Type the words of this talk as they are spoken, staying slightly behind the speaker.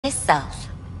myself.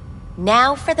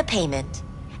 Now for the payment,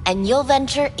 and you'll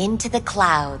venture into the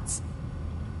clouds.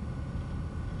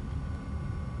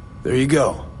 There you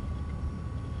go.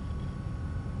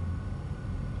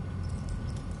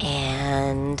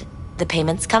 And the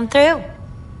payments come through.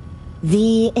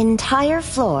 The entire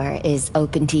floor is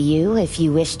open to you if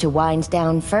you wish to wind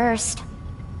down first.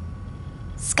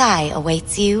 Sky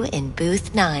awaits you in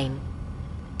booth 9.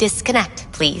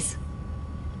 Disconnect, please.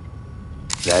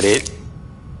 That it?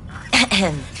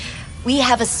 We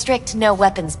have a strict no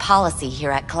weapons policy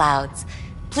here at Clouds.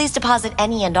 Please deposit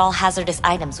any and all hazardous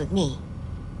items with me.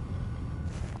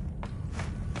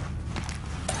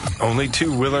 Only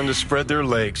two willing to spread their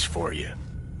legs for you.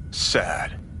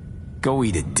 Sad. Go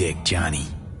eat a dick, Johnny.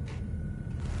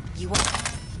 You want...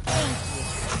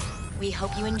 Thank you. We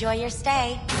hope you enjoy your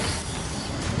stay.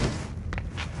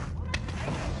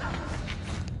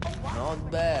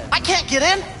 Not bad. I can't get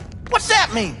in? What's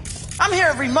that mean? I'm here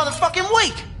every motherfucking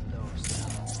week!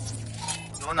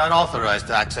 You're not authorized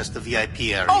to access the VIP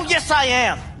area. Oh, yes I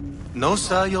am! No,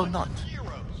 sir, you're not.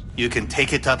 You can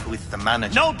take it up with the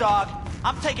manager. No, dog.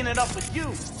 I'm taking it up with you.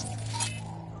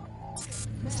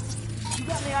 You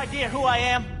got any idea who I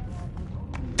am?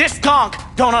 This conk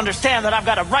don't understand that I've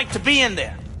got a right to be in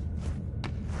there.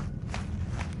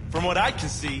 From what I can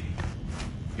see,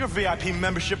 your VIP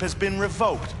membership has been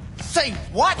revoked. Say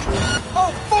what?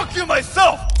 Oh, fuck you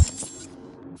myself!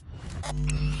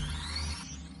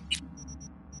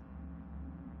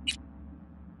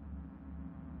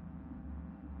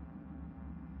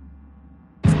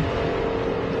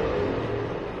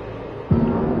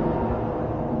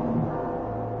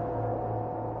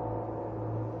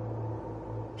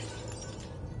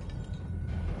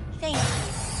 Thank you.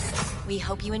 We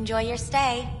hope you enjoy your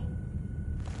stay.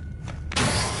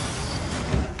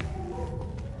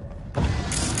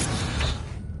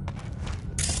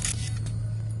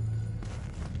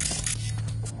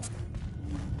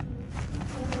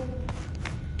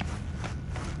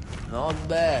 Not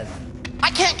bad. I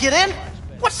can't get in?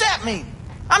 What's that mean?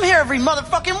 I'm here every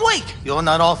motherfucking week! You're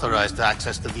not authorized to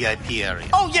access the VIP area.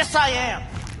 Oh, yes I am!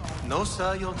 No,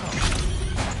 sir, you're not.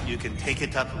 You can take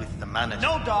it up with the manager.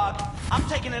 No, dog. I'm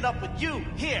taking it up with you,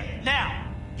 here, now.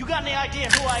 You got any idea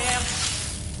who I am?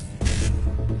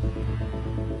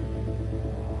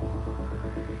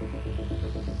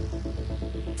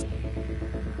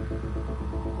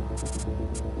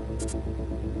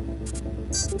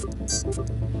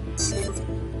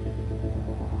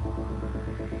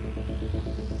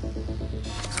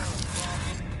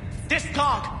 This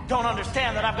conk don't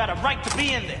understand that I've got a right to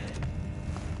be in there.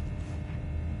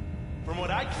 From what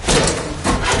I can see,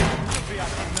 your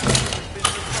VIP membership has been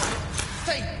revoked.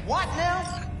 Say what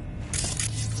now?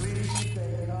 Please take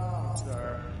it off,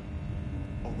 sir.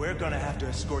 Or we're gonna have to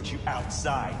escort you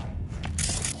outside.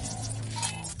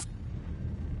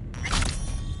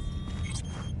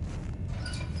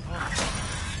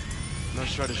 No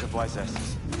shortage of wise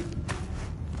asses.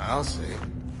 I'll see.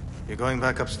 You're going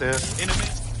back upstairs? In a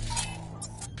minute.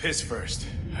 Piss first.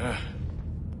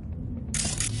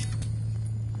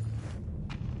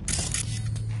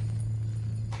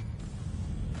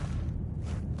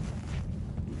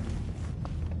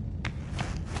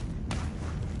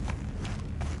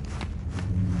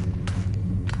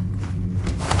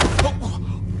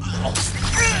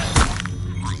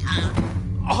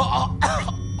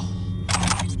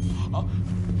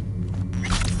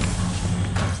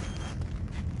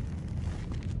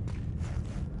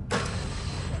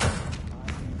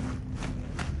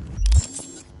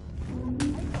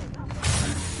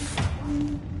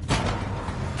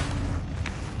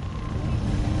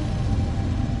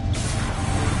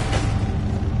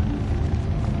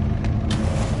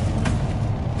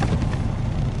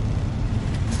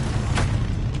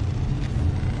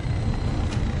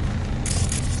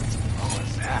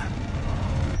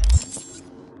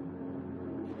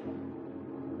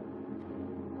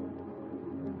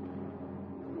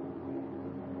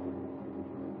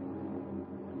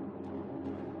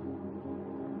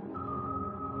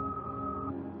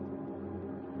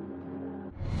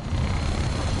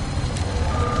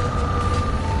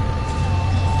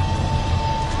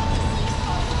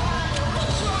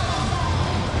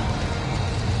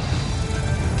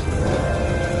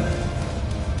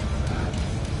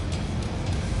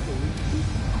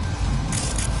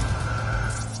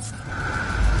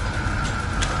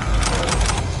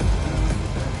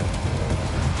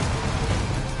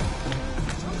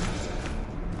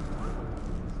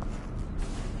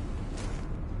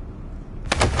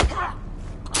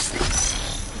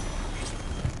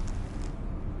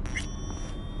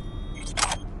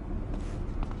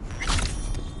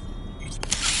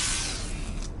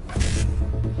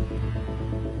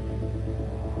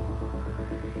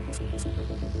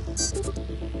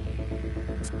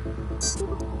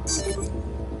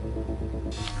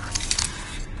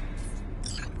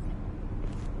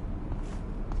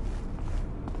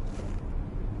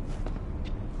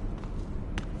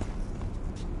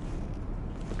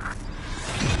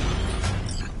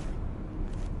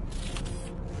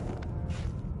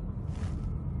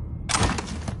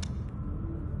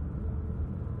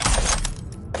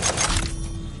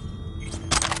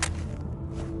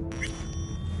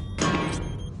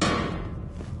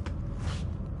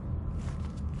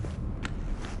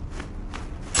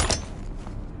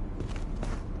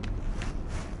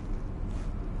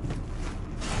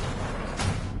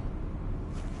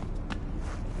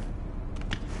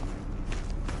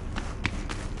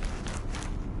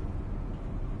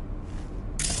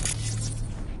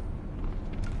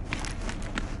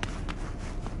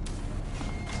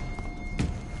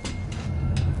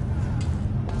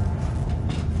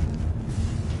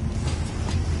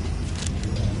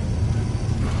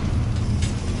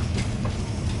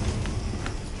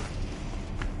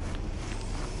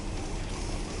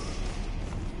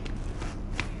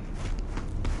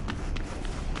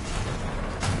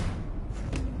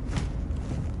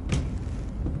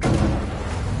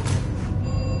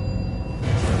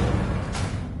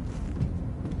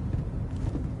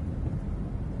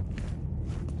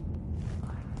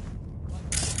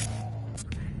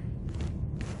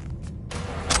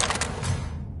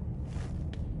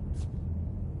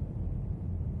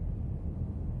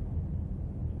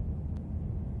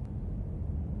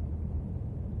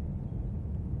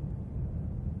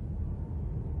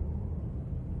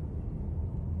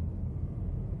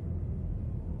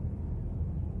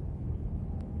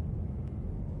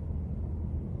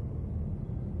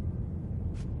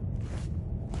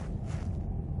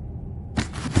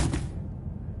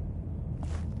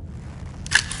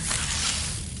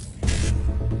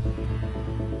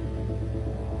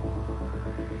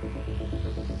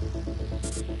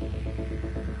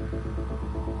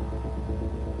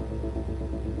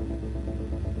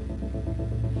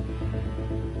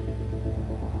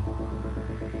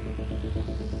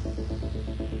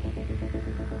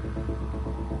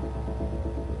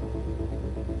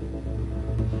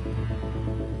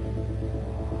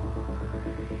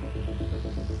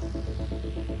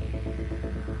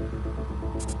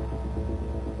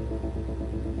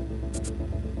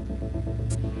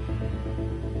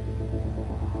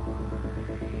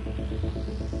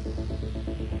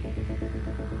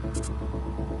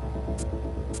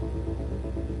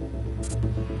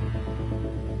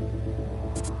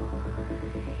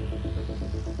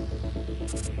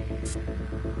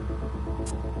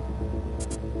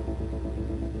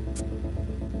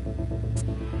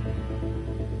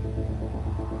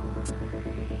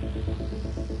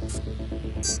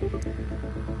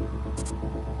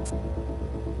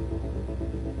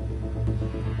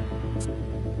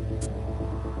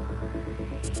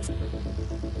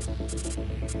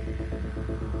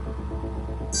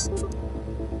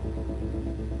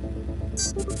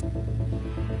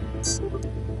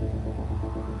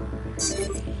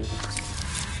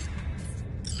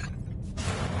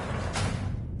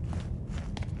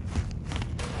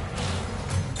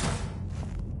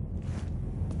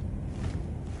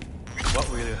 What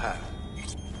will you have?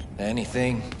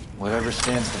 Anything, whatever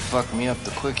stands to fuck me up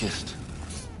the quickest.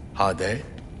 Hard day?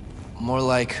 More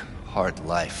like hard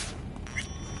life.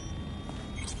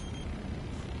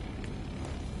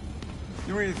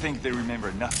 You really think they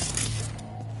remember nothing?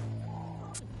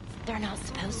 They're not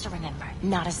supposed to remember.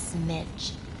 Not a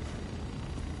smidge.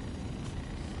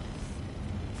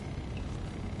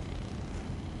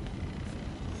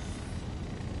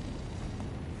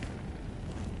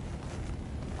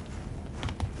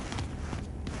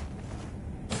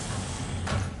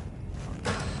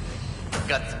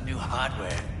 Got some new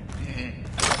hardware.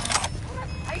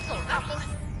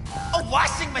 A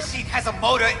washing machine has a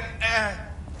motor.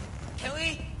 Can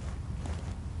we?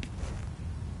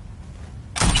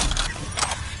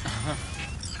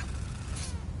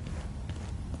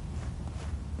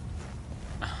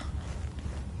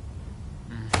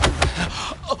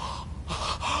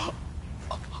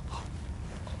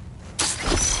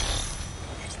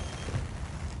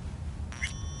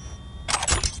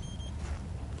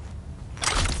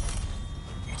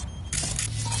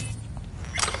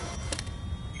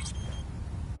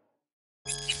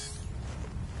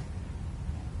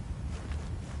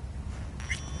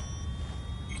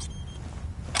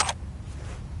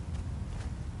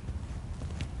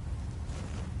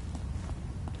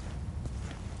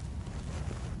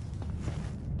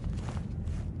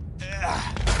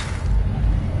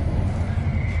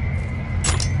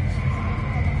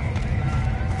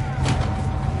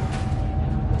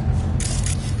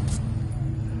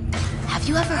 Have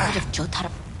you ever heard of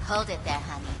Jotaro? Hold it there,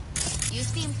 honey. You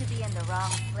seem to be in the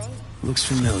wrong place. Looks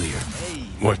familiar.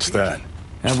 What's that?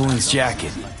 Evelyn's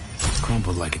jacket.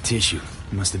 Crumpled like a tissue.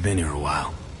 Must have been here a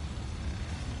while.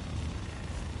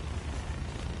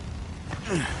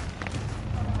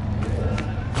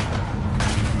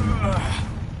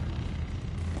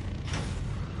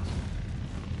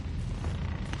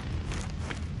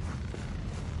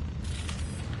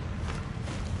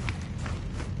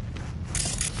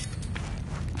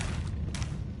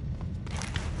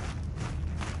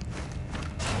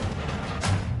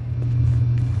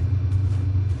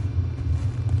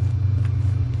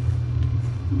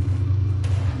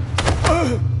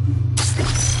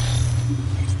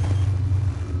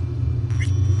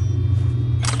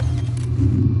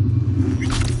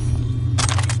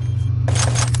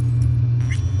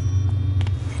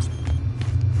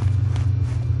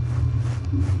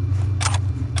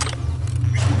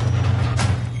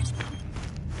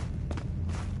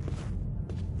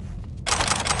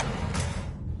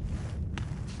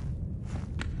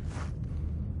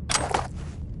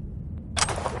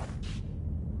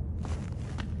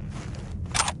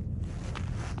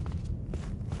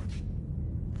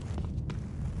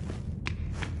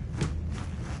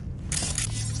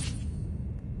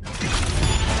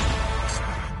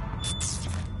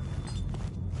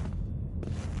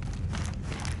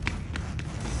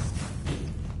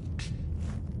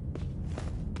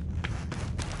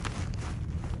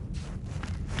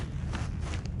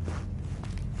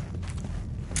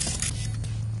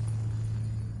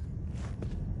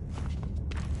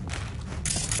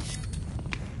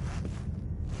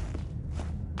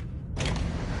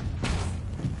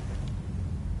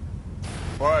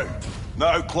 Hey,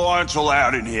 no clients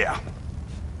allowed in here.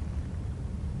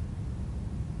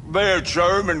 Be a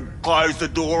chum and close the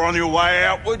door on your way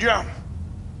out, would you?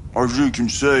 As you can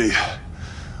see,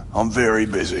 I'm very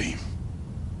busy.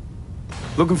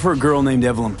 Looking for a girl named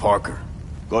Evelyn Parker.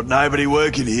 Got nobody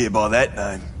working here by that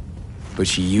name. But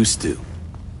she used to.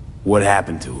 What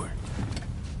happened to her?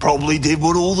 Probably did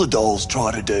what all the dolls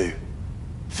try to do.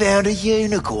 Found a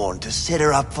unicorn to set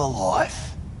her up for life.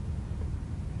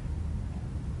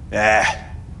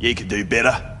 You could do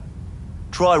better.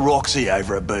 Try Roxy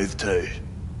over a booth too.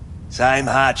 Same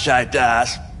heart-shaped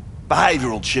ass.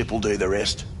 Behavioural chip will do the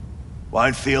rest.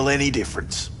 Won't feel any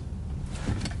difference.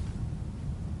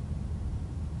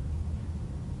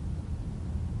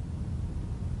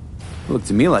 Looked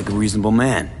to me like a reasonable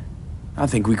man. I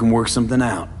think we can work something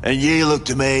out. And you look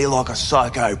to me like a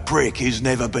psycho prick who's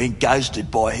never been ghosted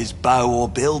by his beau or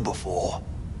bill before.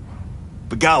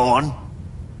 But go on.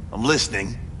 I'm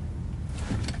listening.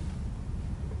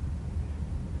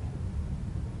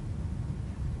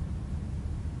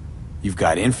 You've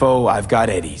got info, I've got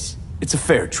eddies. It's a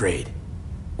fair trade.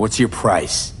 What's your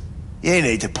price? You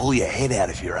need to pull your head out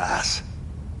of your ass.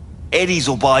 Eddies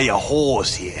will buy you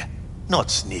whores here, not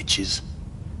snitches.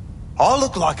 I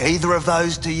look like either of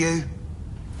those to you?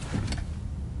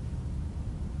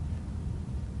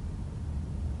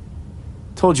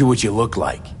 Told you what you look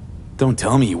like. Don't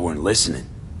tell me you weren't listening.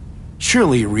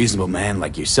 Surely a reasonable man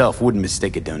like yourself wouldn't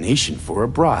mistake a donation for a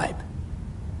bribe.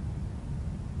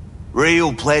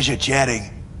 Real pleasure chatting.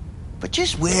 But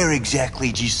just where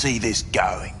exactly do you see this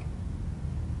going?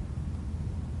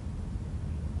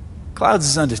 Clouds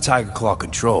is under Tiger Claw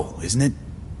control, isn't it?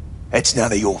 That's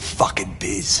none of your fucking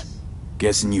biz.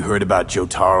 Guessing you heard about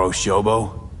Jotaro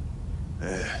Shobo?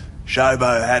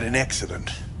 Shobo had an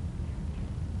accident.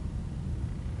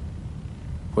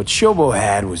 What Shobo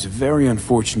had was a very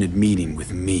unfortunate meeting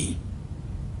with me.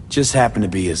 Just happened to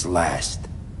be his last.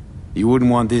 You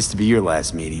wouldn't want this to be your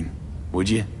last meeting, would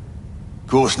you? Of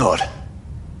course not.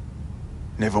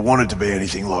 Never wanted to be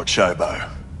anything like Shobo.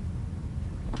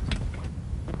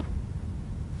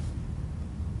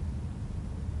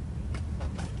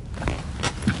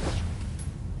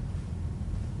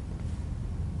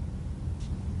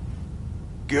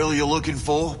 Girl you're looking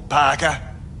for, Parker?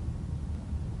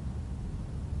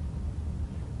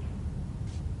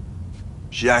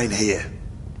 She ain't here.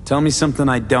 Tell me something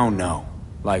I don't know.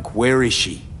 Like, where is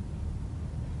she?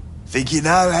 Think you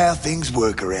know how things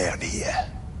work around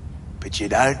here. But you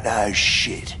don't know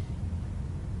shit.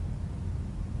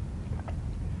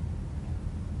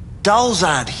 Dolls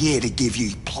aren't here to give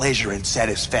you pleasure and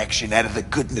satisfaction out of the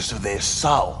goodness of their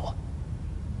soul.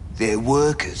 They're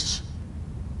workers.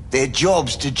 Their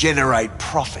job's to generate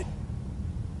profit.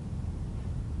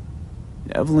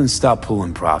 Evelyn stopped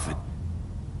pulling profit.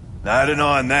 No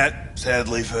denying that,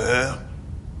 sadly for her.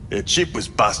 Her chip was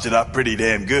busted up pretty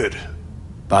damn good.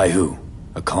 By who?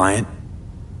 A client?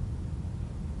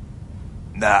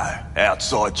 No,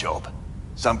 outside job.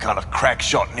 Some kind of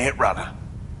crack-shot net runner.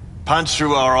 Punched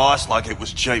through our ice like it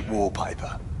was cheap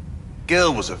wallpaper.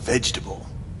 Girl was a vegetable.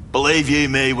 Believe you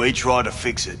me, we tried to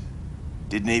fix it.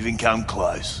 Didn't even come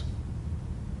close.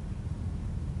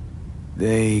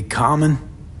 They common?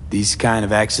 These kind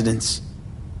of accidents?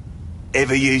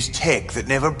 Ever used tech that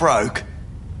never broke?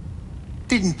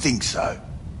 Didn't think so.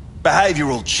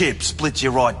 Behavioral chip splits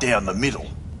you right down the middle.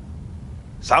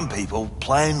 Some people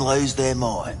plain lose their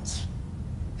minds.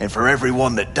 And for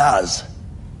everyone that does,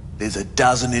 there's a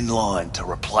dozen in line to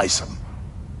replace them.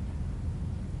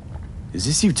 Is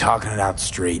this you talking it out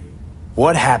straight?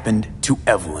 What happened to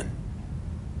Evelyn?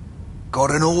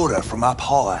 Got an order from up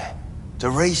high to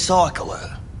recycle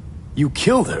her. You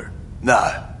killed her?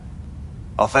 No.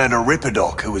 I found a Ripper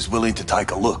doc who was willing to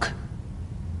take a look.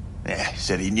 Yeah,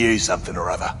 said he knew something or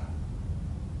other.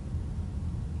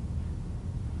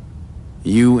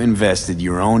 You invested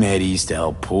your own eddies to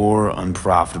help poor,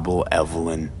 unprofitable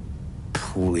Evelyn.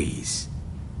 Please.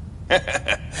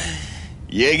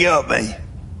 You got me.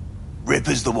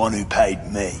 Ripper's the one who paid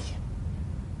me.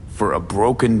 For a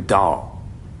broken doll.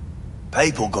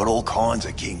 People got all kinds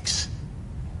of kinks.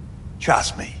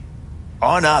 Trust me.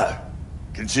 I know,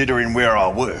 considering where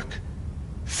I work.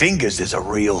 Fingers is a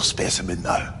real specimen,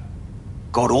 though.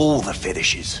 Got all the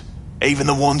fetishes, even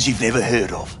the ones you've never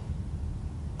heard of.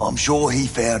 I'm sure he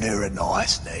found her a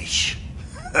nice niche.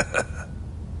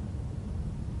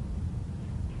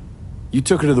 You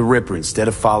took her to the Ripper instead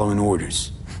of following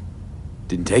orders.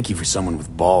 Didn't take you for someone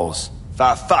with balls.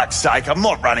 For fuck's sake, I'm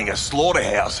not running a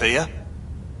slaughterhouse here.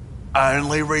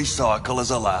 Only recycle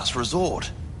as a last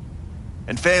resort.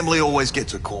 And family always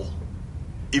gets a call.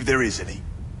 If there is any.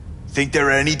 Think there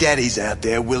are any daddies out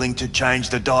there willing to change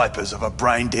the diapers of a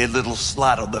brain-dead little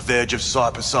slut on the verge of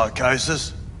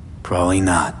hyperpsychosis? Probably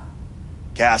not.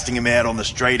 Casting him out on the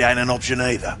street ain't an option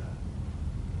either.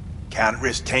 Can't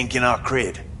risk tanking our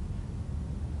cred.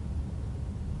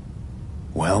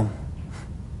 Well,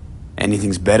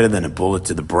 anything's better than a bullet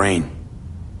to the brain.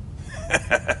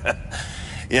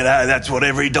 You know, that's what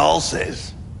every doll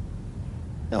says.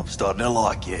 I'm starting to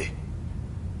like you.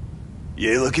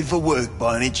 You looking for work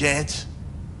by any chance?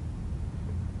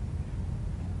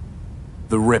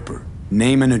 The Ripper.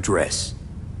 Name and address.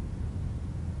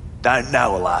 Don't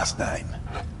know a last name.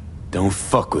 Don't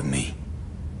fuck with me.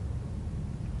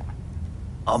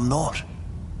 I'm not.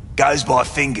 Goes by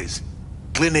fingers.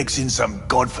 Clinic's in some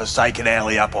godforsaken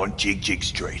alley up on Jig Jig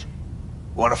Street.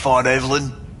 Want to find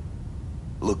Evelyn?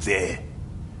 Look there.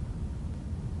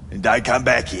 And don't come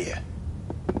back here.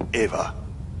 Ever.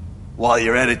 While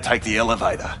you're at it, take the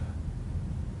elevator.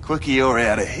 Quicker you're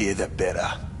out of here, the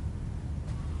better.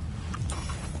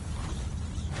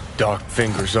 Dark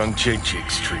fingers on Jig Jig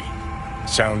Street.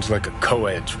 Sounds like a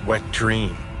co-ed's wet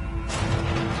dream.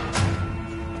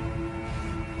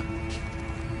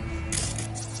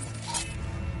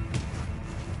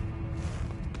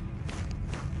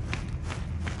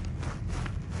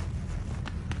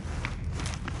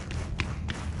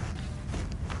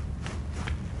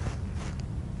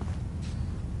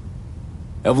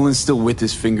 Evelyn's still with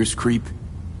his fingers creep?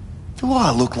 Do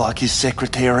I look like his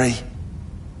secretary?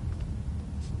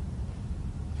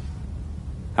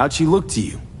 How'd she look to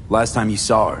you, last time you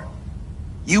saw her?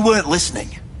 You weren't listening.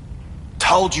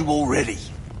 Told you already.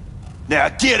 Now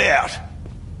get out!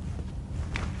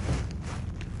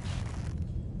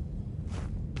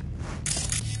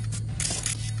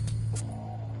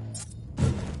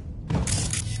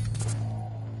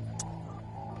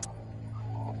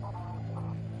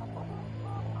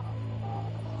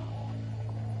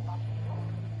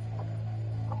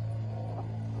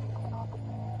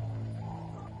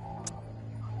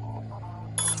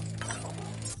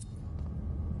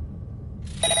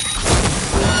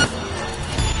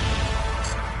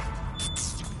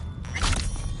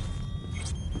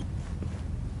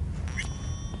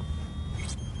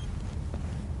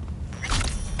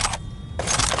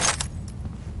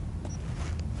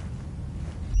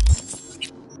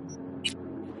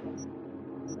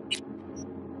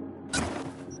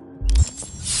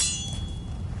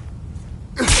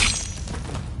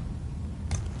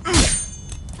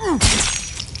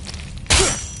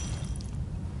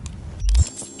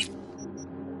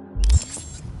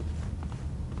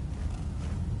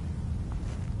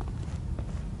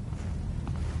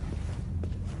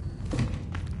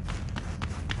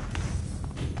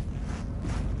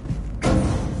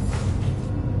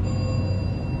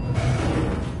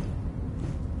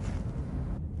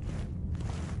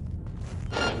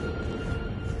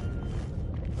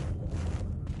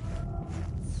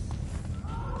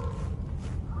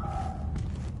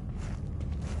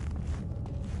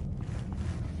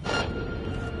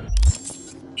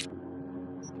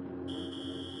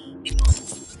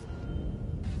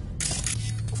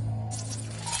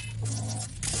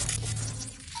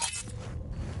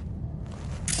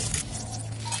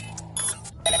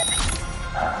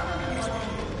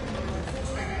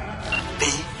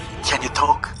 Can you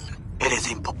talk? It is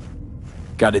important.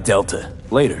 Got a Delta.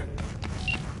 Later.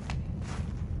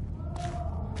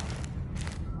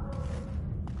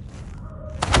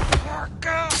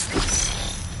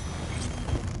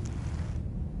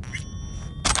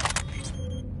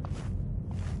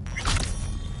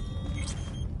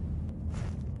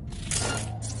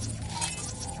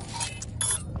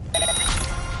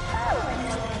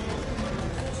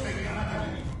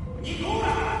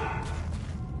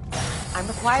 I'm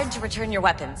required to return your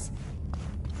weapons.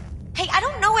 Hey, I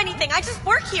don't know anything. I just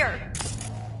work here.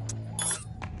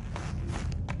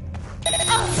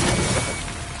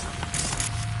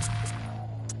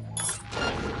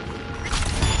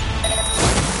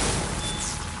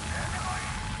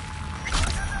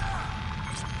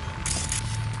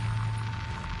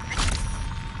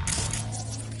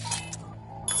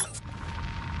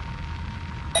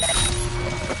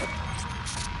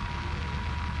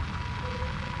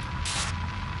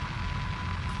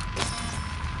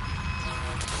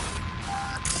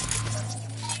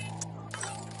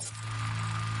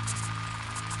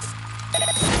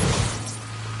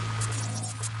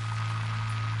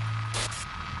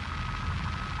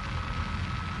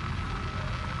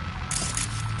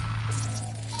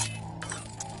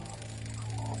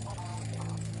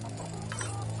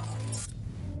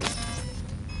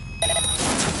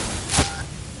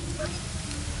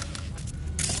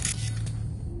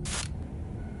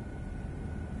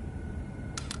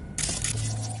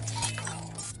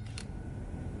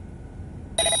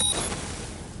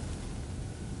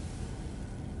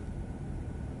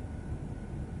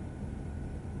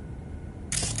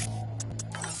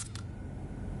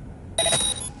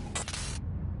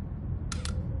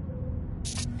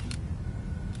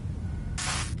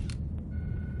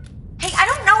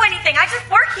 I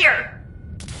just work here.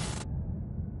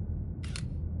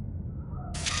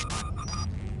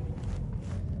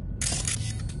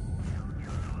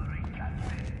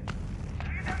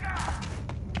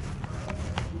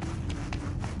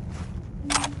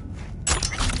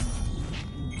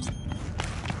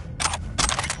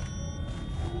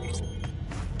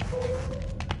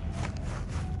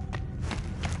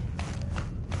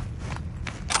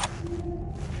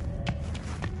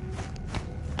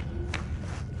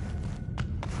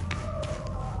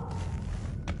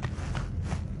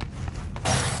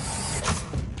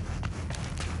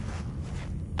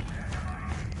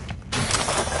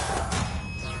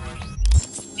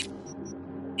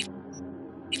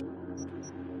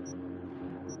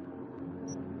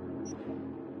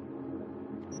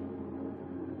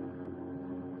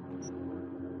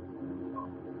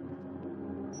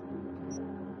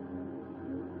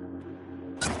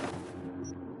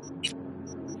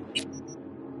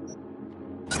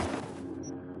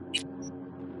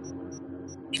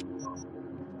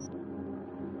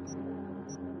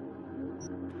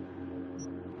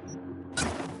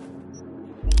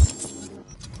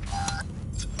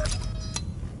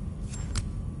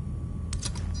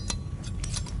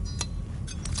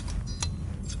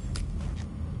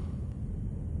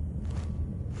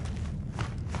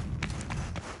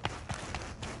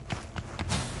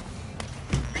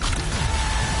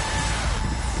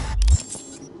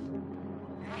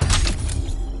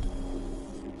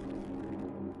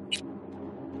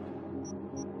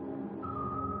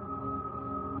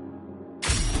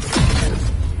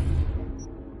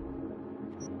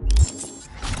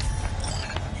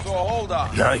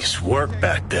 Nice work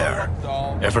back there.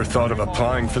 Ever thought of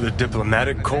applying for the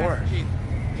diplomatic corps?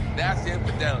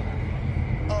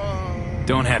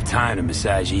 Don't have time to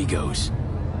massage egos.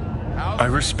 I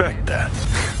respect that.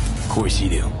 Of course you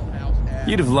do.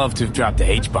 You'd have loved to have dropped the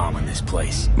H-bomb on this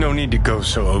place. No need to go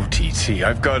so OTT.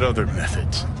 I've got other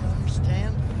methods.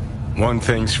 One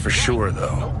thing's for sure,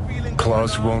 though.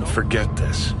 Claus won't forget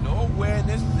this.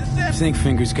 Think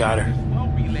Fingers got her?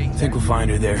 Think we'll find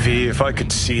her there? V, if I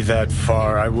could see that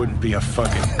far, I wouldn't be a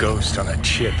fucking ghost on a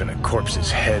chip in a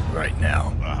corpse's head right now.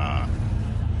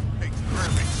 Makes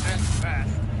perfect sense, Pat.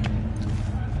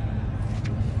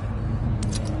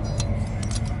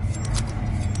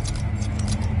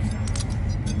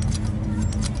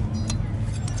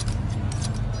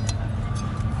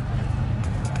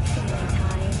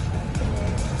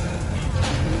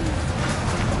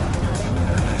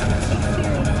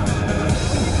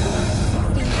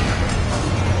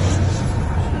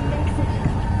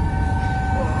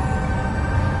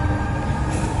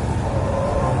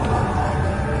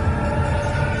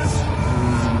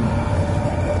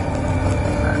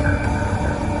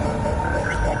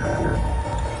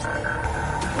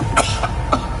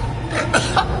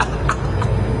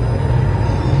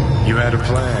 You had a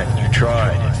plan, you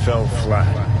tried, it fell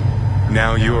flat.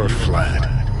 Now you're flat.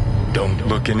 Don't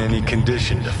look in any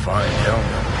condition to find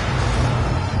Helmet.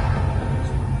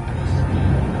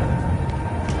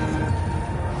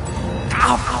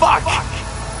 Oh, fuck!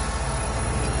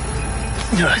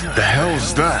 The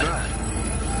hell's that?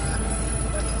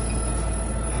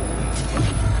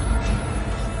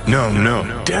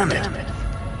 No, damn it.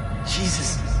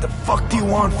 Jesus, the fuck do you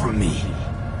want from me?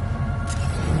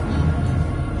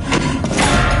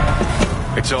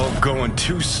 It's all going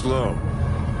too slow.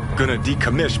 Gonna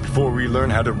decommission before we learn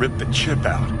how to rip the chip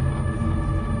out.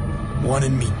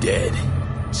 Wanted me dead.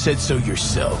 Said so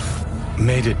yourself.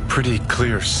 Made it pretty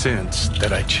clear since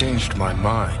that I changed my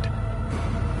mind.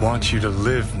 Want you to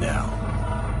live now.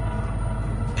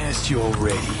 Asked you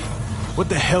already. What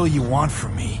the hell you want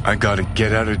from me? I got a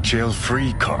get out of jail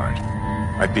free card.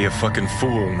 I'd be a fucking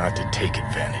fool not to take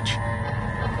advantage.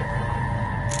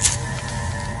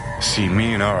 See,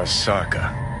 me and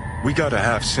Arasaka, we got a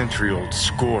half-century-old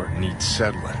score needs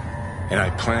settling, and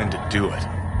I plan to do it.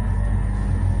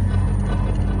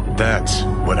 That's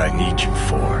what I need you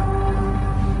for.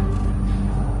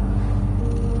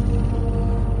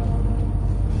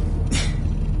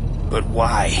 But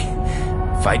why?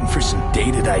 Fighting for some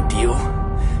dated ideal?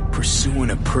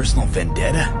 Pursuing a personal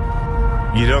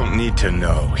vendetta? You don't need to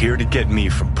know. Here to get me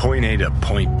from point A to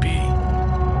point B.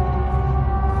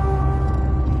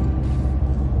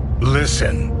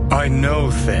 Listen, I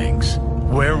know things.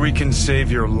 Where we can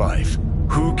save your life.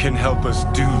 Who can help us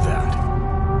do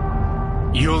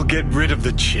that? You'll get rid of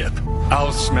the chip.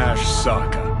 I'll smash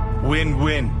Sokka.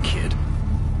 Win-win, kid.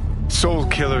 Soul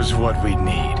Killer's what we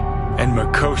need. And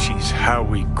Mikoshi's how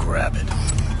we grab it.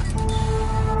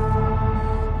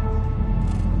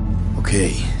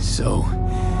 Okay, so...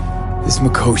 this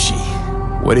Mikoshi,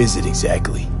 what is it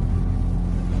exactly?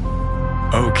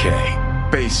 Okay,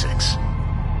 basics.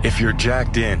 If you're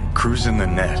jacked in, cruising the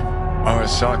net,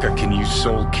 Arasaka can use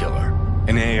Soul Killer,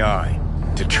 an AI,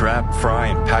 to trap, fry,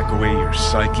 and pack away your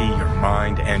psyche, your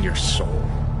mind, and your soul.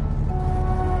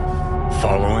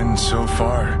 Following so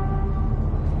far?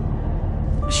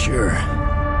 Sure.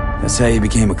 That's how you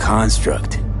became a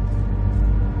construct.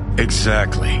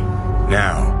 Exactly.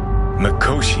 Now,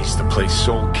 Mikoshi's the place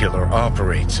Soul Killer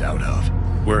operates out of,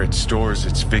 where it stores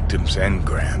its victims'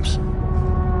 engrams.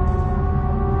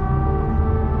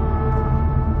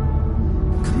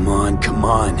 Come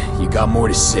on. You got more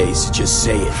to say, so just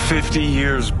say it. 50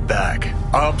 years back,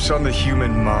 ops on the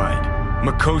human mind.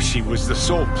 Mikoshi was the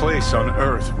sole place on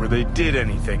Earth where they did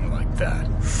anything like that.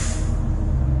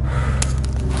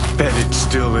 Bet it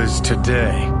still is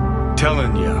today.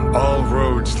 Telling you, all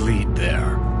roads lead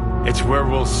there. It's where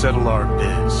we'll settle our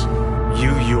biz.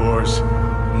 You yours,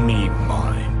 me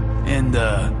mine. And,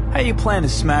 how you plan to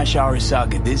smash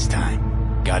Arasaka this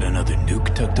time? Got another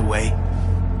nuke tucked away?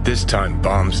 This time,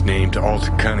 bomb's named Alt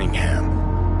Cunningham.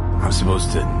 I'm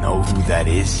supposed to know who that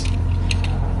is?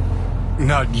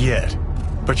 Not yet,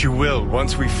 but you will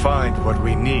once we find what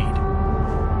we need.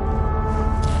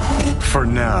 For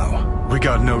now, we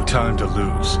got no time to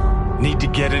lose. Need to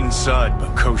get inside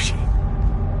Mikoshi.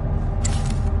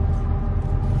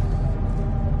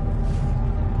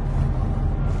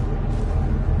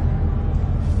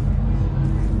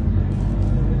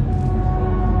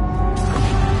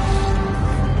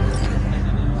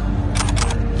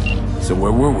 So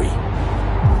where were we?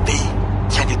 V,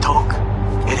 can you talk?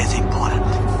 It is important.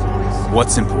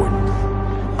 What's important?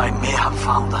 I may have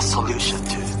found a solution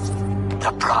to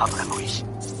the problem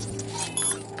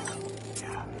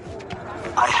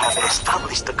I have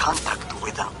established contact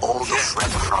with an old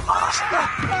friend from us.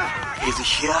 He's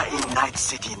here in Night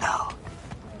City now.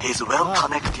 He's well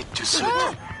connected to suit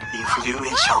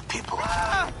influential people.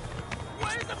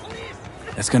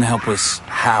 That's gonna help us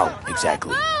how,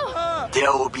 exactly?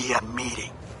 There will be a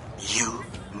meeting. You,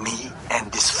 me,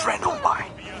 and this friend of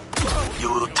mine.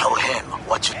 You will tell him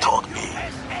what you told me.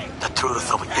 The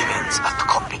truth of events at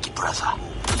Konpeki Plaza.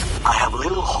 I have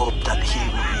little hope that he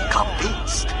will be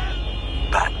convinced.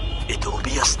 But it will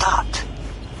be a start.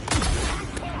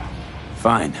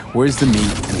 Fine. Where's the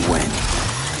meet and when?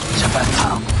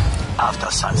 Japantown,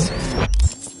 after sunset.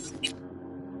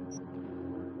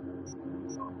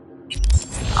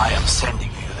 I am sending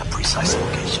you the precise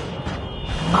location.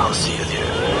 I'll see you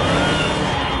there.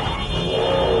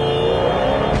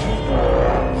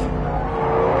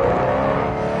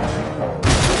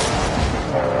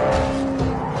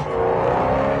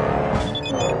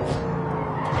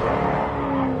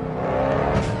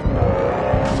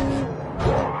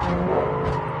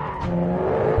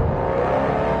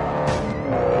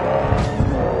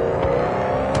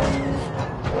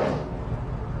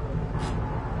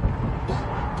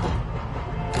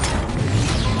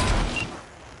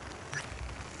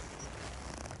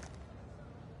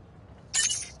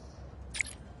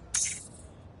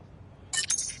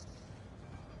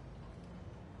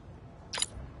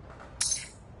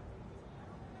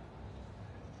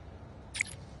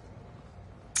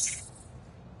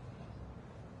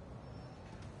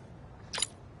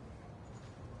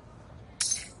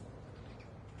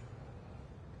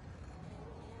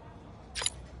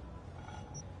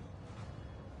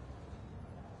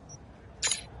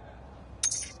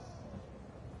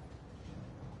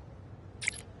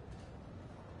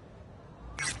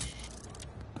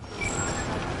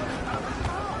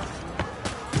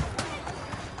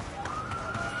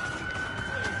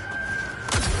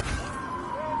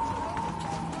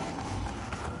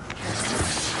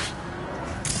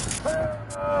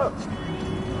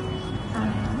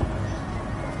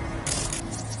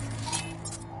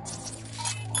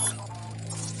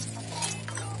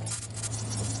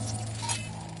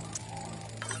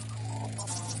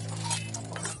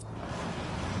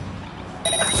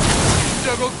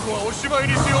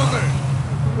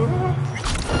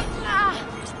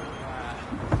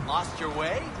 Lost your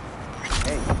way?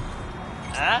 Hey.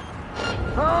 Huh?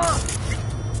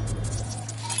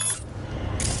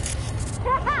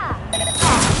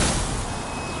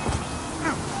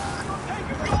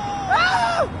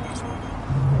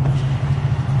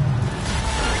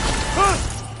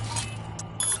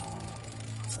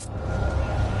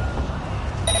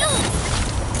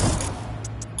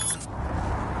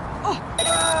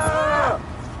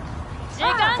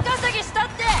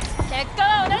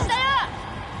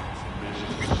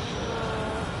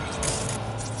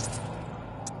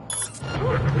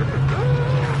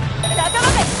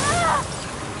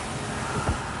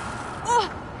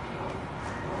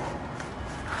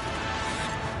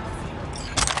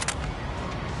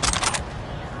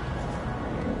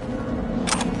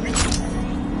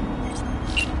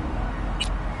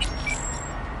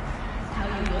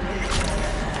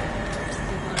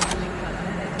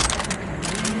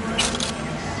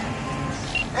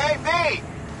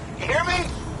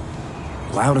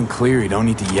 Loud and clear, you don't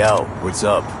need to yell. What's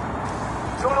up?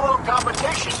 Doing a little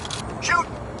competition. Shoot,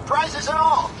 prizes and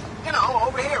all. You know,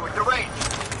 over here with the range.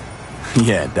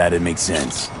 Yeah, that'd make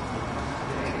sense.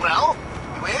 Well,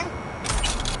 you in?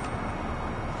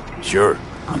 Sure,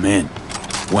 I'm in.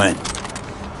 When?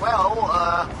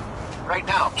 Well, right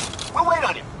now. We'll wait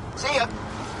on you. See ya.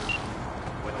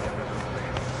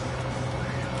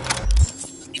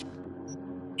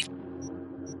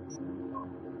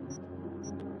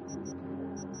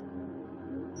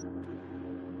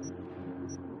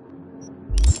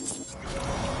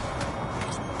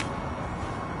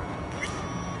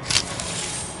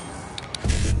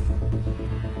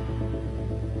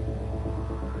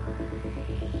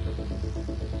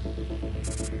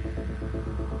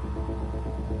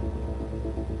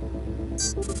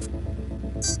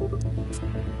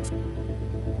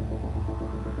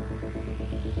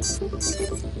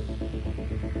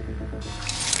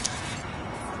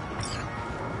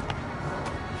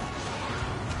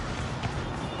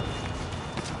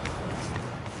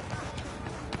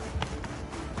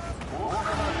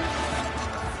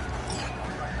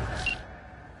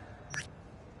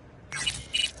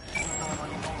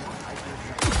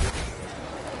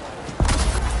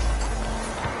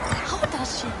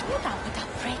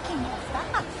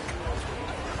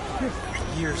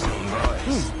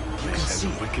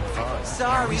 could find.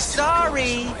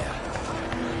 Sorry.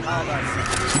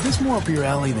 Is this more up your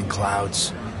alley than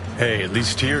Clouds? Hey, at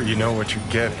least here you know what you're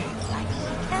getting.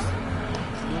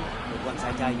 Once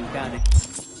I tie you down and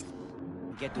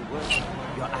get to work,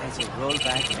 your eyes will roll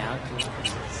back down to your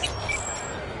face.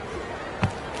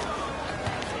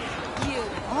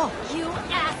 You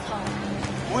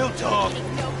asshole! We'll talk.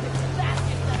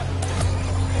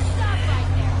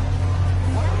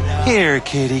 Here,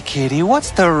 kitty,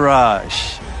 what's the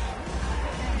rush?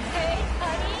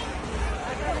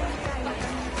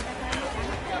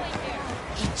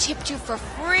 He chipped you for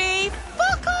free?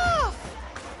 Fuck off!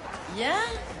 Yeah,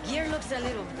 gear looks a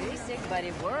little basic, but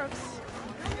it works.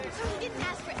 So he didn't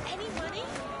ask for any money?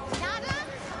 Nada?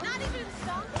 Not even a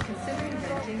song? Considering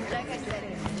renting, like I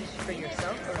said, for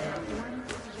yourself or a loved one,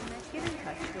 get in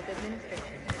touch with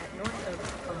administration at North Oak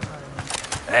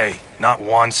Home. Hey, not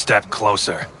one step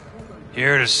closer.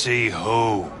 Here to see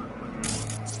who.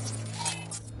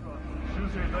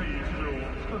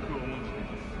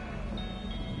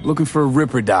 Looking for a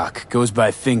Ripper doc. Goes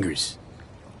by Fingers.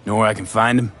 Know where I can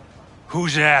find him?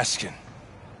 Who's asking?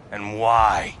 And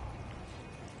why?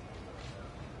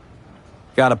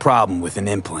 Got a problem with an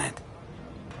implant.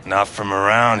 Not from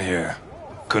around here.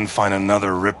 Couldn't find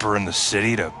another Ripper in the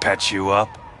city to patch you up?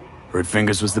 Heard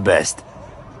Fingers was the best.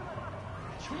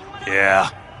 Yeah,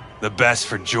 the best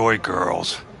for joy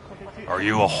girls. Are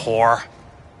you a whore?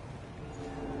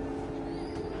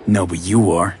 No, but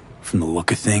you are, from the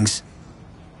look of things.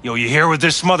 Yo, you hear what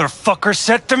this motherfucker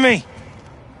said to me?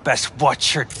 Best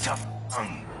watch your tongue.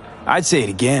 I'd say it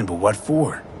again, but what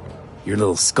for? Your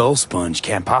little skull sponge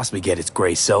can't possibly get its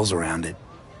gray cells around it.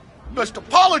 Must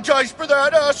apologize for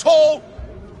that, asshole!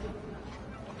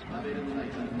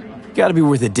 Gotta be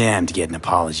worth a damn to get an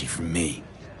apology from me.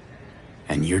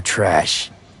 And you're trash.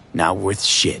 Not worth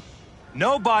shit.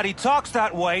 Nobody talks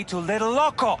that way to Little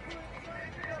Loco.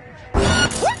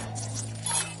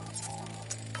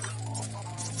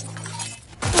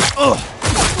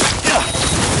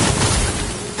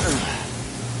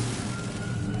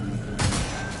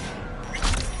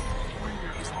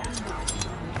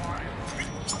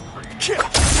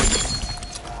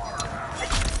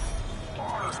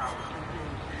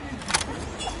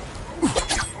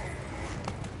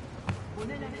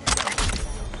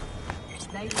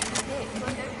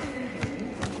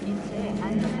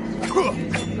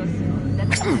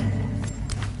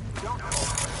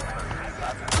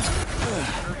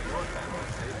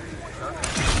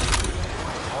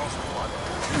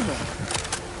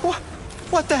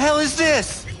 What the hell is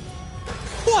this?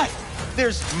 What?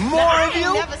 There's more of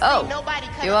you? Oh,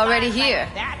 you're already here.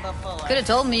 Could have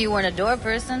told me you weren't a door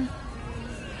person.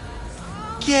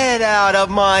 Get out of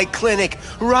my clinic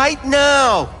right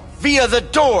now! Via the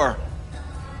door!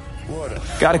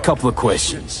 Got a couple of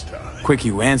questions. Quick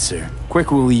you answer,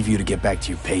 quick we'll leave you to get back to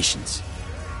your patients.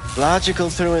 Logical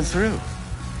through and through.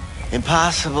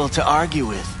 Impossible to argue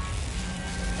with.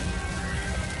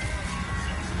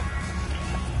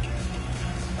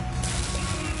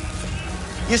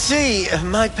 You see,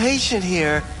 my patient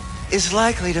here is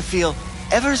likely to feel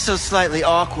ever so slightly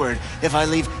awkward if I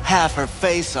leave half her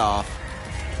face off.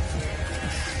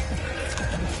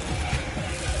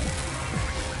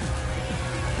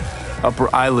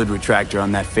 Upper eyelid retractor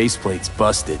on that faceplate's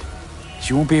busted.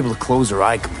 She won't be able to close her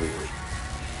eye completely.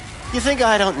 You think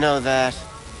I don't know that?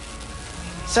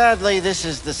 Sadly, this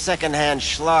is the second-hand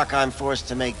schlock I'm forced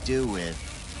to make do with.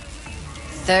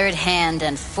 Third hand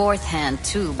and fourth hand,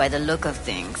 too, by the look of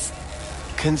things.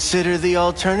 Consider the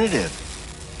alternative.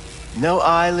 No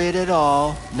eyelid at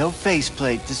all, no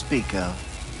faceplate to speak of.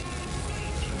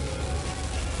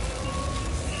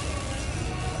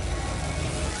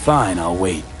 Fine, I'll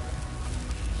wait.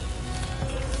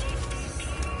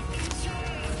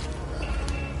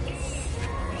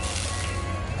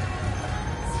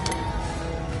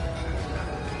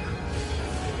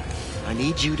 I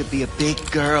need you to be a big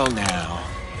girl now.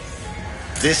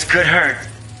 This could hurt.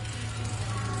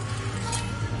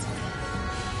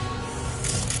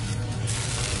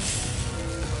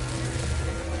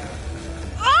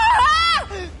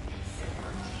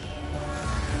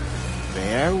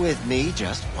 Bear with me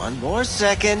just one more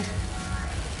second.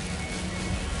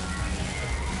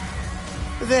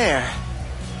 There.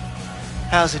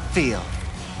 How's it feel?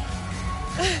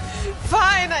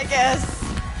 Fine, I guess.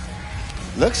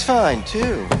 Looks fine,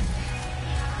 too.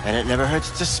 And it never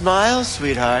hurts to smile,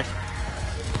 sweetheart.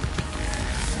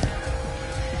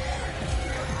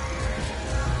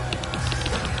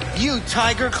 You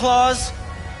tiger claws?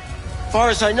 Far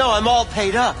as I know, I'm all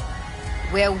paid up.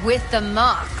 We're with the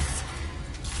Mox.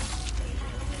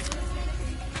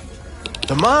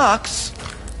 The Mox?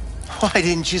 Why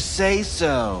didn't you say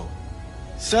so?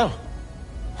 So,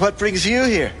 what brings you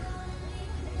here?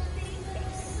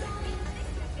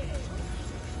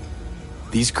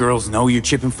 These girls know you're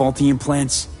chipping faulty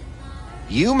implants?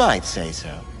 You might say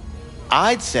so.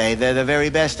 I'd say they're the very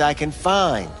best I can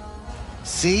find.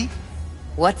 See?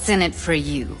 What's in it for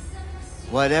you?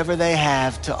 Whatever they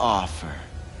have to offer.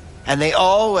 And they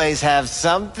always have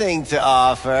something to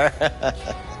offer.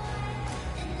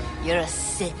 You're a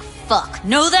sick fuck.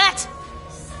 Know that?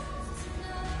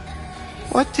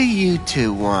 What do you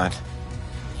two want?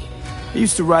 I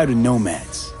used to ride with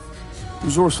nomads.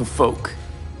 Resourceful folk.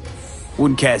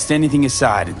 Wouldn't cast anything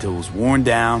aside until it was worn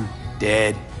down,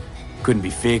 dead, couldn't be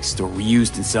fixed or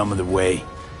reused in some other way.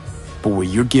 But what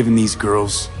you're giving these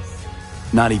girls,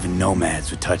 not even nomads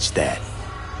would touch that.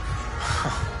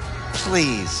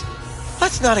 Please,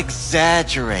 let's not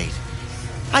exaggerate.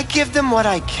 I give them what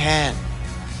I can.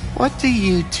 What do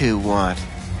you two want?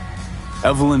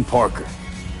 Evelyn Parker.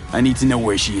 I need to know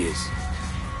where she is.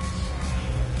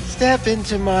 Step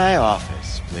into my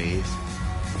office, please.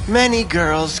 Many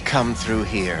girls come through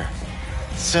here.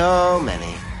 So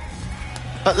many.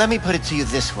 But let me put it to you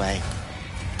this way.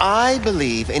 I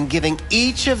believe in giving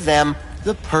each of them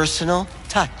the personal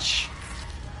touch.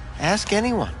 Ask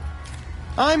anyone.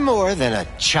 I'm more than a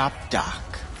chop doc.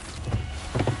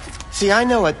 See, I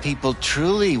know what people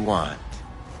truly want.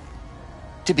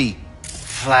 To be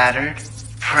flattered,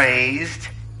 praised,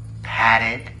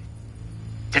 patted.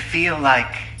 To feel like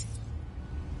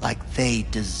they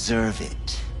deserve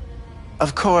it.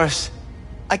 Of course,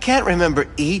 I can't remember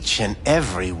each and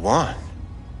every one.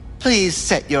 Please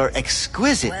set your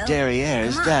exquisite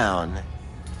derrieres down.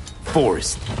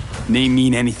 Forrest. Name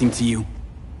mean anything to you?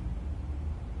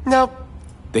 Nope.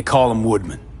 They call him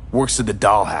Woodman. Works at the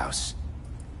dollhouse.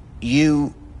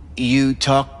 You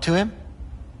talked to him?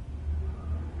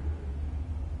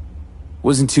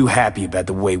 Wasn't too happy about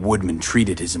the way Woodman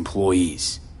treated his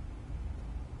employees.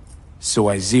 So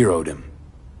I zeroed him.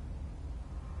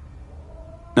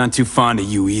 Not too fond of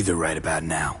you either right about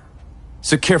now.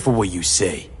 So careful what you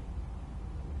say.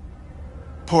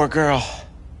 Poor girl.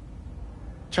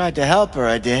 Tried to help her,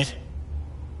 I did.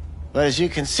 But as you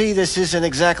can see, this isn't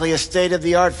exactly a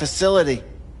state-of-the-art facility.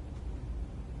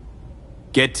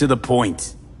 Get to the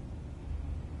point.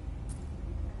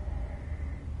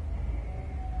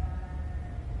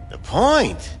 The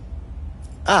point?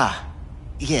 Ah,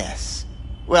 yes.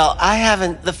 Well, I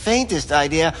haven't the faintest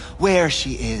idea where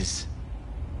she is.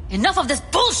 Enough of this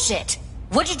bullshit!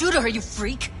 What'd you do to her, you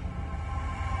freak?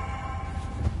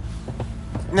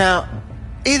 Now,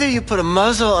 either you put a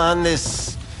muzzle on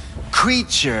this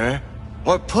creature,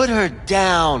 or put her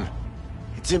down.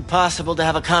 It's impossible to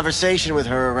have a conversation with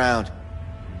her around.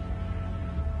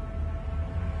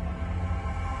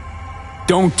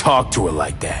 Don't talk to her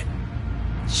like that.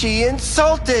 She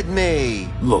insulted me!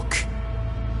 Look,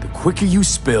 the quicker you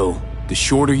spill, the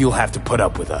shorter you'll have to put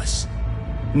up with us.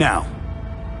 Now,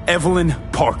 Evelyn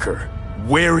Parker,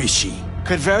 where is she?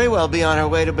 Could very well be on her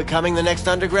way to becoming the next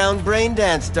underground brain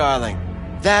dance darling.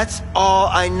 That's all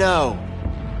I know.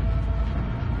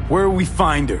 Where will we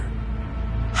find her?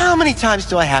 How many times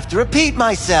do I have to repeat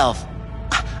myself?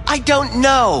 I don't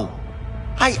know.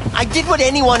 I did what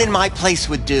anyone in my place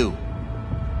would do.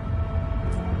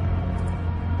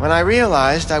 When I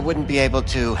realized I wouldn't be able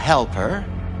to help her,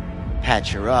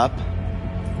 patch her up,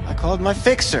 I called my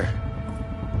fixer.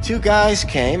 2 guys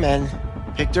came and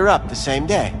picked her up the same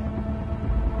day.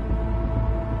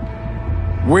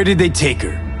 Where did they take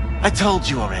her? I told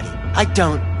you already. I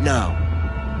don't know.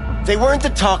 They weren't the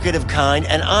talkative kind,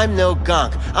 and I'm no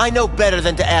gonk. I know better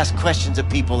than to ask questions of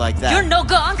people like that. You're no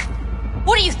gonk?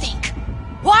 What do you think?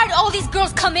 Why'd all these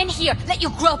girls come in here, let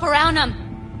you grope around them?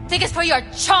 Think it's for your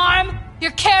charm?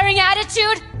 Your caring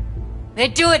attitude? They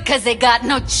do it because they got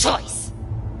no choice.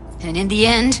 And in the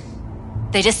end,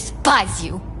 they despise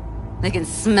you. They can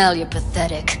smell you're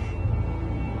pathetic.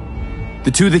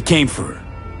 The 2 that came for her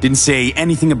didn't say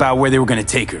anything about where they were gonna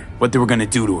take her, what they were gonna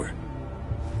do to her.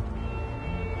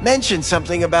 Mentioned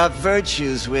something about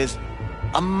virtues with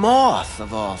a moth,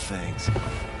 of all things.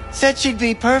 Said she'd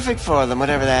be perfect for them,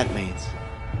 whatever that means.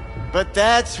 But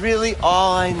that's really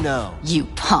all I know. You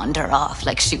pawned her off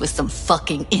like she was some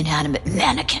fucking inanimate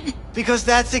mannequin. Because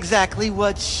that's exactly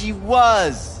what she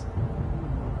was.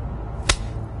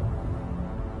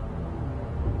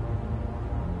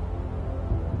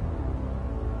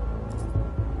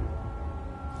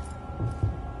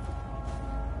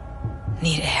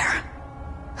 Need air.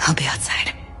 I'll be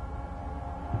outside.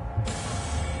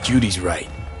 Judy's right.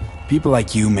 People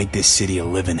like you make this city a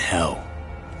living hell.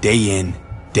 Day in,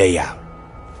 day out.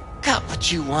 Got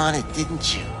what you wanted,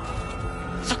 didn't you?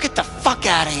 So get the fuck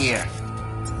out of here.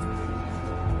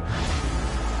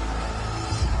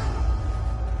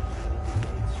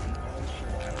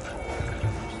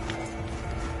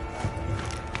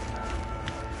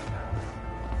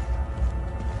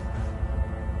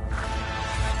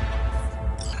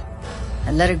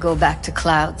 I let her go back to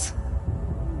Clouds.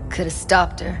 Could have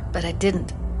stopped her, but I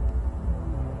didn't.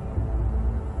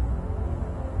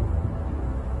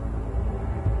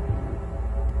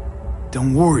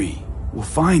 Don't worry. We'll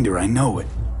find her, I know it.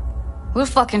 We'll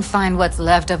fucking find what's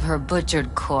left of her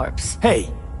butchered corpse. Hey,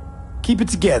 keep it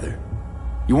together.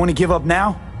 You want to give up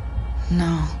now?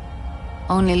 No.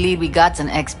 Only lead we got's an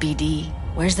XBD.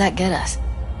 Where's that get us?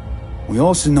 We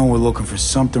also know we're looking for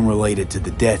something related to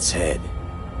the Death's Head.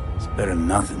 It's better than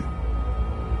nothing.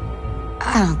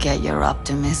 I don't get your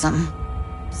optimism.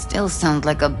 Still sounds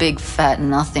like a big fat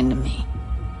nothing to me.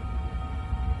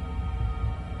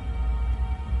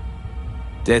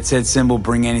 Death's Head symbol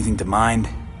bring anything to mind?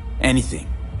 Anything.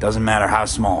 Doesn't matter how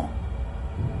small.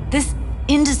 This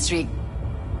industry...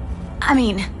 I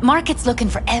mean, market's looking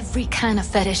for every kind of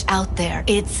fetish out there.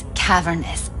 It's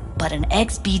cavernous. But an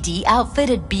XBD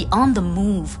outfit'd be on the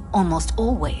move, almost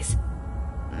always.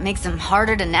 Makes them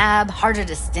harder to nab, harder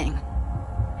to sting.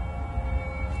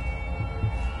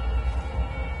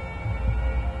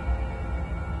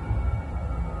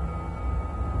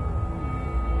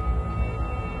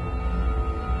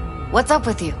 What's up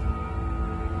with you?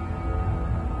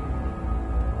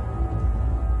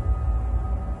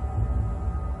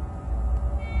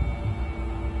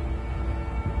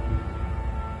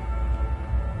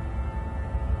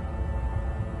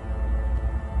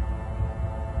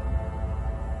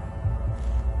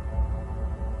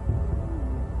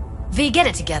 V, get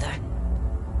it together.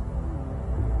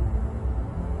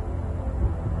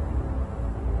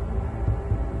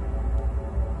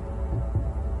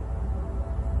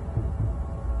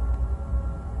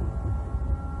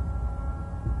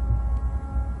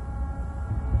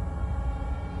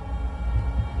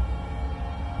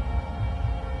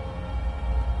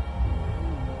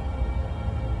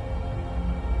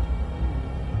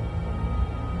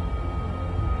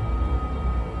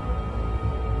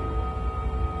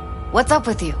 What's up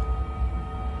with you?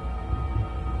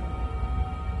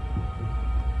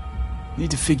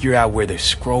 Need to figure out where they're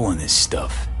scrolling this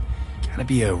stuff. Gotta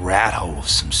be a rat hole of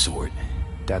some sort.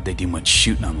 Doubt they do much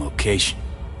shooting on location.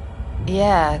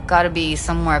 Yeah, gotta be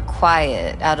somewhere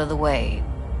quiet, out of the way.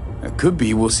 It could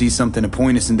be we'll see something to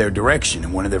point us in their direction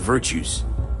in one of their virtues.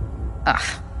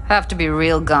 Ugh, have to be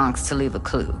real gonks to leave a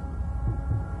clue.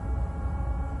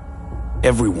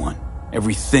 Everyone,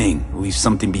 everything leaves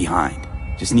something behind.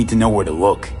 Just need to know where to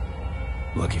look.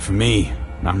 Lucky for me,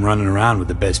 I'm running around with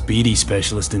the best BD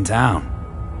specialist in town.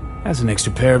 Has an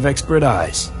extra pair of expert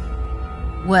eyes.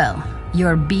 Well,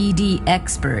 your BD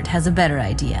expert has a better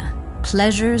idea.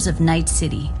 Pleasures of Night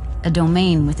City, a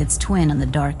domain with its twin on the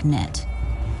dark net.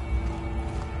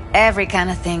 Every kind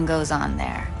of thing goes on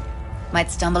there. Might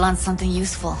stumble on something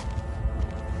useful.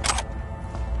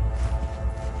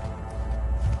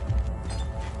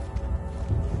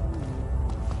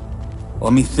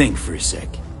 Let me think for a sec.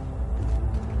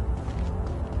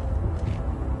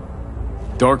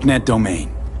 Darknet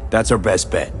domain. That's our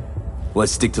best bet.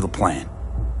 Let's stick to the plan.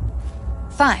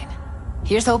 Fine.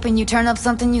 Here's hoping you turn up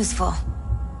something useful.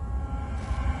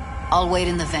 I'll wait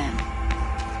in the van.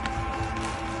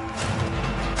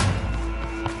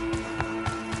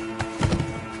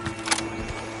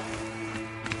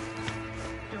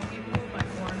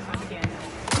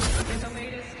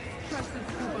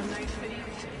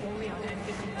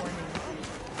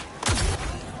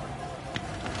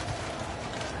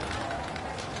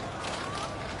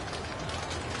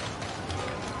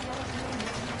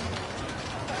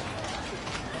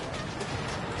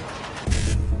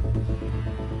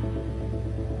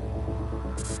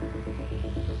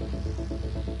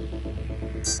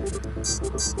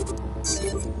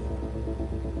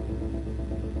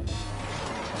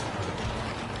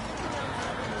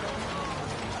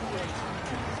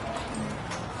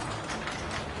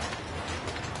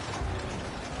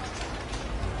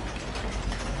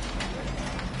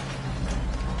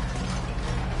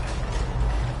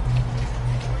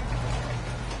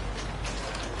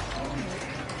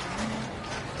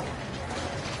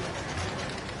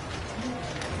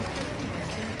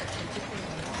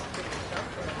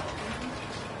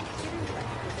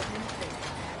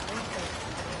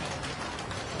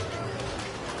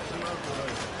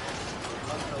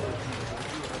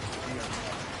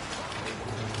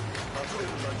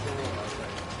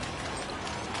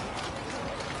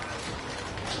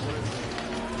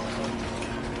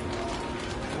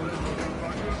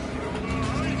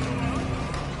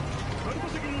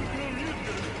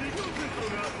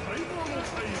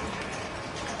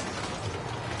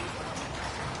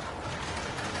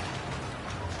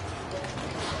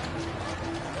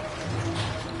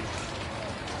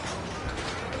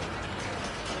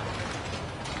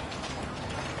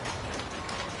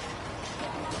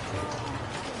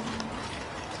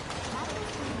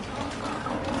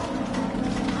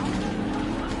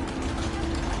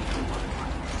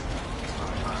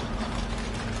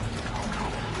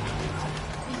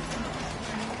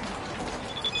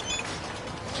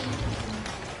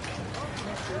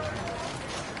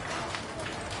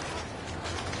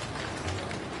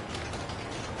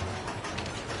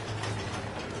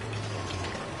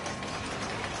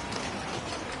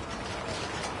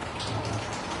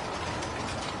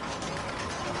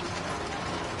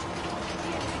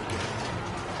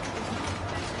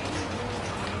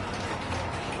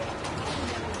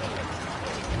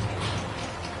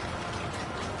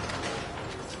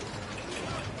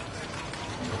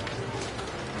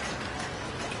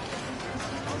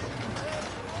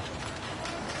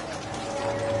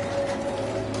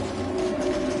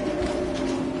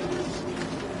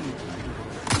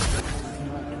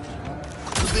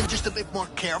 been just a bit more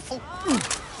careful?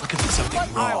 Looking for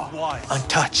something raw,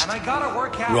 untouched. And I gotta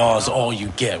work out. Raw's all you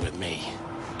get with me.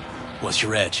 What's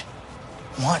your edge?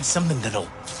 Want something that'll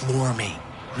floor me.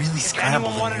 Really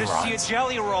scramble the wanted to see a neurons.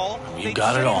 jelly roll, You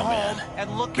got it all,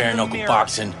 man. Bare knuckle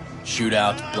boxing,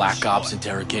 shootouts, black ops,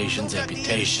 interrogations,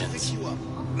 amputations. No.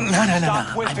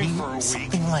 I mean,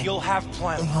 something like... You'll have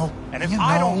plenty. Well, and if you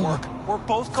I don't know, work, we're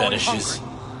both going fetishes.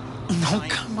 hungry. No,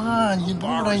 come on, you know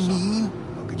what I mean?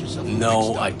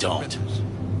 No, I don't.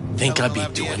 Think I'd be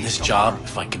doing this job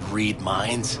if I could read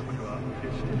minds?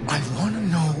 I want to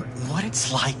know what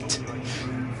it's like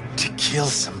to kill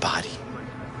somebody.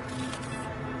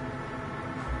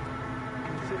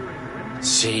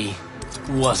 See,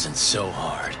 wasn't so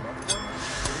hard.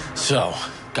 So,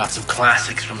 got some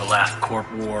classics from the last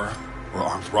Corp War, or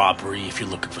armed robbery if you're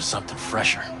looking for something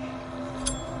fresher.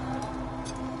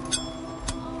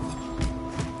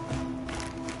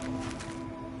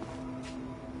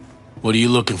 What are you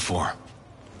looking for?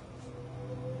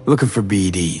 Looking for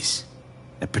BDs.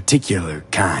 A particular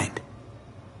kind.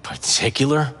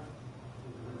 Particular?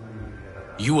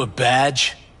 You a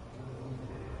badge?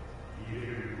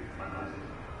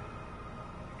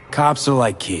 Cops are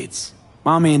like kids.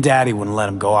 Mommy and Daddy wouldn't let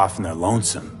them go off on their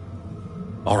lonesome.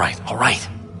 All right.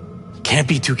 Can't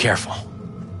be too careful.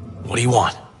 What do you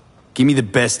want? Give me the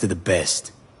best of the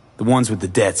best. The ones with the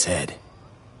death's head.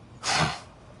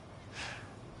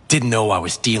 Didn't know I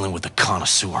was dealing with a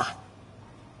connoisseur.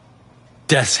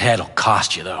 Death's head'll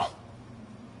cost you, though.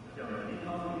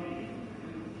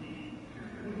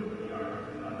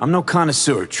 I'm no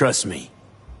connoisseur, trust me.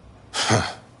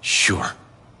 Sure.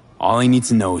 All I need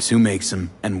to know is who makes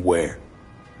them and where.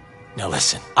 Now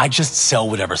listen, I just sell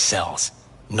whatever sells.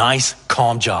 Nice,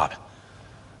 calm job.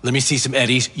 Let me see some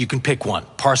eddies, you can pick one.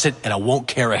 Parse it, and I won't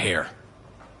care a hair.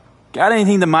 Got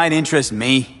anything that might interest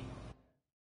me?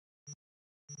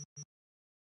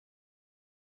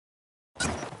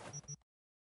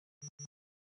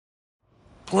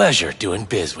 Pleasure doing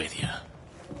biz with you.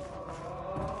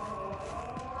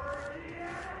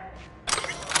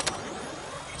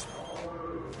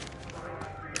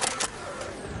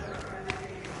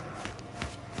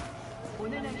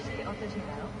 오늘 날씨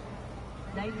어떠신가요?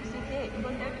 나이트시티의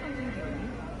이번 달 평균 기온이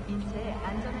인체의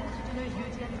안전한 수준을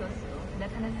유지한 것으로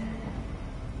나타났습니다.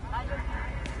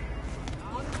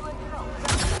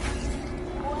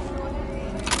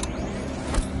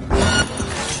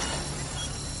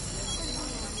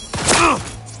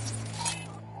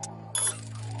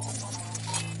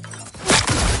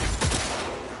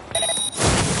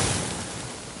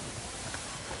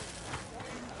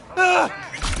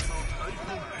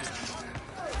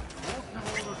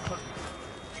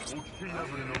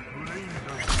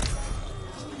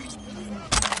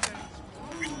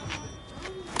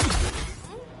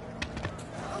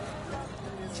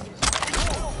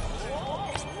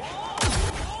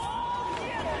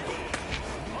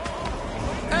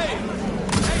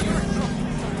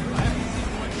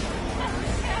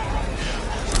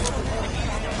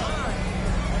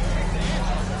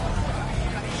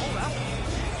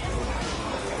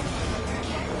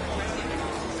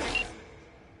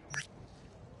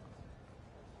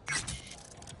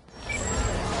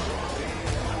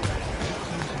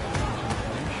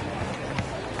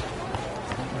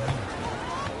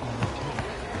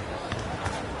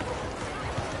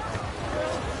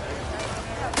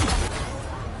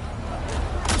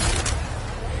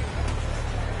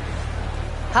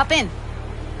 Hop in.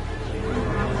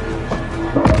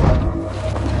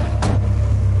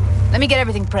 Let me get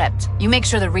everything prepped. You make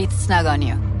sure the wreath's snug on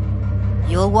you.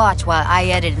 You'll watch while I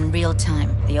edit in real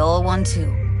time. The old one, too.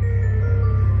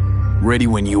 Ready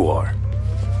when you are.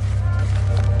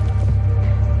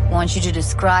 Want you to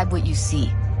describe what you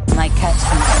see. Might catch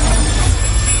some